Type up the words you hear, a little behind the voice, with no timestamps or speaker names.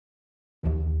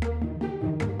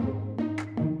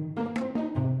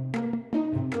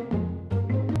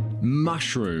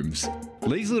Mushrooms.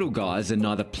 These little guys are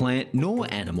neither plant nor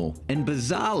animal, and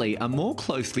bizarrely are more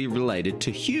closely related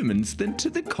to humans than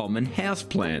to the common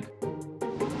houseplant.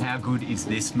 How good is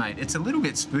this, mate? It's a little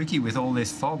bit spooky with all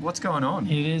this fog. What's going on?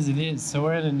 It is. So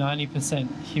we're in a 90%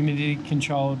 humidity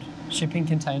controlled shipping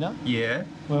container. Yeah.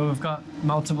 Where we've got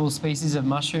multiple species of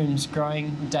mushrooms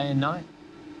growing day and night.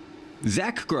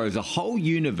 Zac grows a whole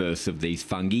universe of these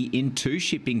fungi in 2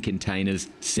 shipping containers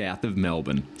south of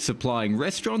Melbourne, supplying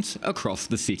restaurants across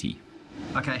the city.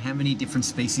 Okay, how many different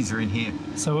species are in here?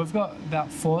 So we've got about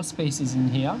 4 species in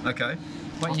here. Okay.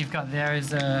 What you've got there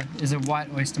is a white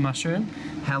oyster mushroom.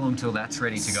 How long till that's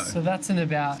ready to go? So that's in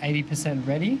about 80%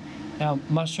 ready. Now,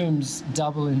 mushrooms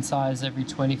double in size every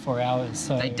 24 hours.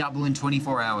 So they double in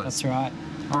 24 hours? That's right.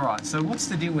 All right, so what's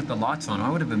the deal with the lights on? I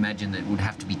would have imagined that it would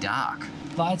have to be dark.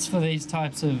 Lights for these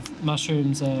types of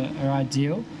mushrooms are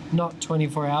ideal. Not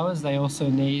 24 hours, they also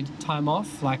need time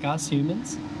off, like us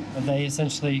humans. They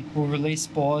essentially will release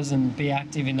spores and be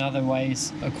active in other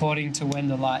ways according to when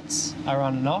the lights are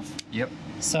on and off. Yep.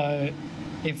 So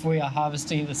if we are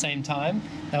harvesting at the same time,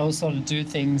 they will sort of do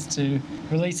things to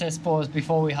release their spores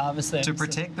before we harvest them. To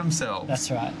protect themselves?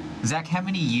 That's right. Zac, how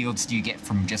many yields do you get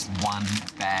from just one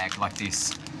bag like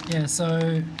this? Yeah,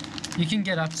 so you can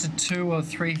get up to 2 or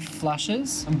 3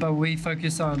 flushes, but we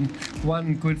focus on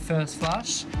one good first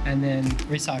flush and then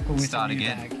recycle with a new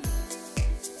bag.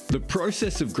 The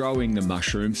process of growing the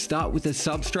mushrooms start with a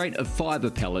substrate of fibre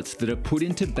pellets that are put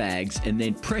into bags and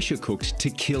then pressure cooked to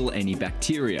kill any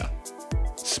bacteria.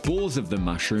 Spores of the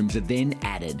mushrooms are then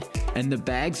added, and the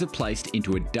bags are placed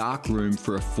into a dark room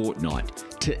for a fortnight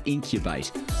to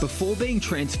incubate before being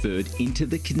transferred into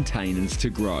the containers to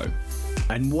grow.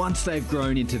 And once they've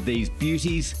grown into these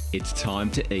beauties, it's time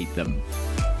to eat them.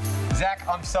 Zac,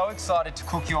 I'm so excited to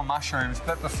cook your mushrooms,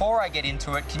 but before I get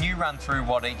into it, can you run through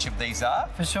what each of these are?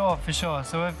 For sure.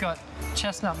 So we've got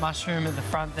chestnut mushroom at the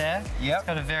front there. Yep. It's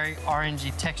got a very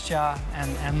orangey texture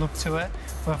and look to it.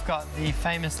 We've got the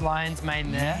famous lion's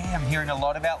mane there. Yeah, I'm hearing a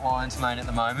lot about lion's mane at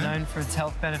the moment. Known for its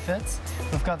health benefits.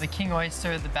 We've got the king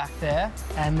oyster at the back there,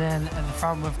 and then at the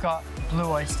front we've got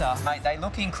blue oyster. Mate, they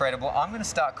look incredible. I'm going to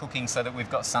start cooking so that we've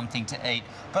got something to eat.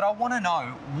 But I want to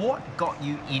know, what got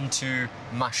you into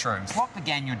mushrooms? What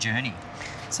began your journey?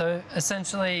 So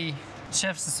essentially,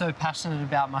 chefs are so passionate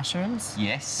about mushrooms.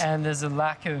 Yes. And there's a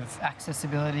lack of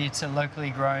accessibility to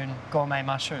locally grown gourmet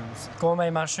mushrooms.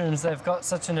 Gourmet mushrooms, they've got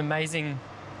such an amazing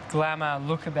glamour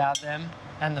look about them,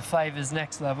 and the flavour's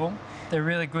next level. They're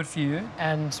really good for you,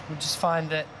 and we just find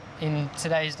that in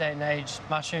today's day and age,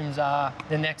 mushrooms are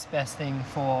the next best thing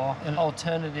for an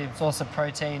alternative source of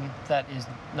protein that is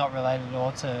not related at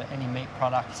all to any meat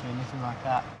products or anything like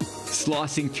that.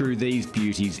 Slicing through these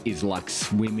beauties is like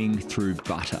swimming through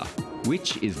butter,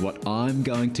 which is what I'm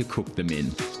going to cook them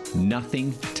in.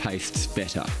 Nothing tastes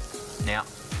better. Now,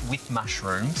 with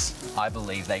mushrooms, I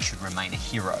believe they should remain a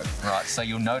hero, right? So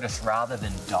you'll notice, rather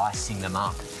than dicing them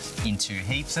up into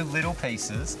heaps of little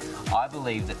pieces, I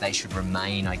believe that they should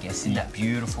remain, I guess, in that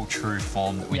beautiful, true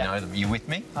form that we know them. You with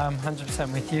me? I'm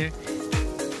 100% with you.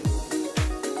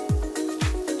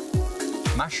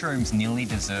 Mushrooms nearly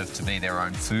deserve to be their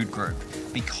own food group.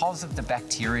 Because of the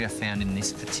bacteria found in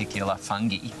this particular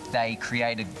fungi, they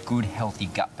create a good, healthy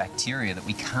gut bacteria that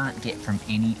we can't get from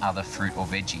any other fruit or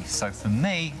veggie. So for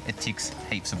me, it ticks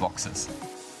heaps of boxes.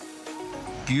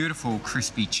 Beautiful,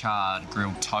 crispy, charred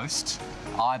grilled toast.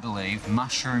 I believe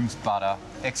mushrooms, butter,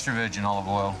 extra virgin olive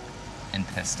oil, and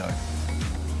pesto.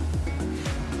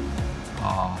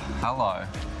 Oh, hello.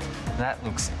 That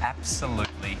looks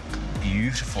absolutely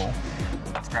beautiful.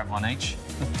 Let's grab one each.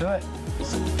 Let's do it.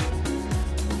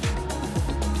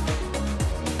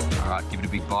 All right, give it a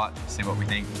big bite, see what we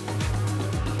think.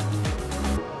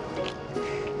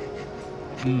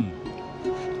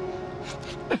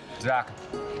 Zac,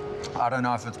 I don't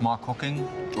know if it's my cooking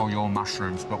or your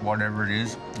mushrooms, but whatever it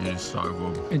is so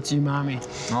good. It's umami.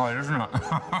 Right, isn't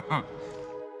it?